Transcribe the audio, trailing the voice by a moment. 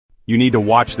You need to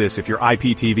watch this if your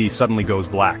IPTV suddenly goes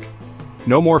black.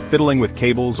 No more fiddling with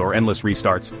cables or endless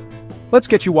restarts. Let's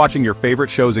get you watching your favorite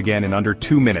shows again in under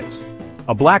 2 minutes.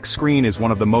 A black screen is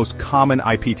one of the most common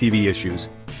IPTV issues,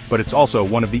 but it's also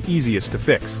one of the easiest to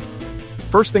fix.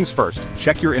 First things first,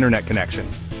 check your internet connection.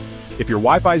 If your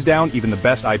Wi-Fi's down, even the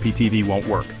best IPTV won't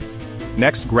work.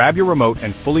 Next, grab your remote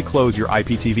and fully close your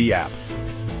IPTV app.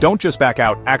 Don't just back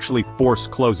out, actually force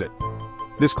close it.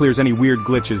 This clears any weird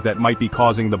glitches that might be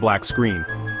causing the black screen.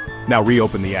 Now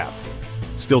reopen the app.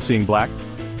 Still seeing black?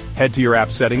 Head to your app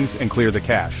settings and clear the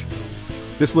cache.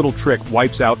 This little trick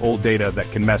wipes out old data that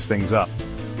can mess things up.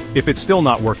 If it's still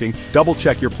not working,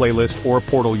 double-check your playlist or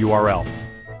portal URL.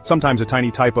 Sometimes a tiny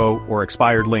typo or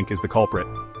expired link is the culprit.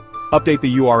 Update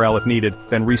the URL if needed,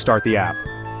 then restart the app.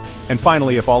 And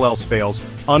finally, if all else fails,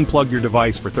 unplug your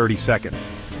device for 30 seconds.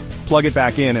 Plug it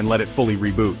back in and let it fully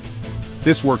reboot.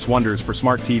 This works wonders for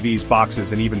smart TVs,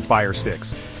 boxes, and even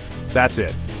Firesticks. That's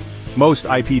it. Most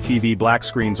IPTV black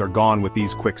screens are gone with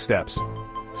these quick steps.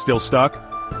 Still stuck?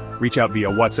 Reach out via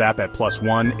WhatsApp at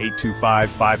 +1 825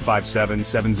 557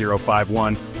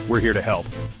 7051. We're here to help.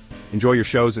 Enjoy your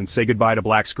shows and say goodbye to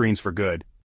black screens for good.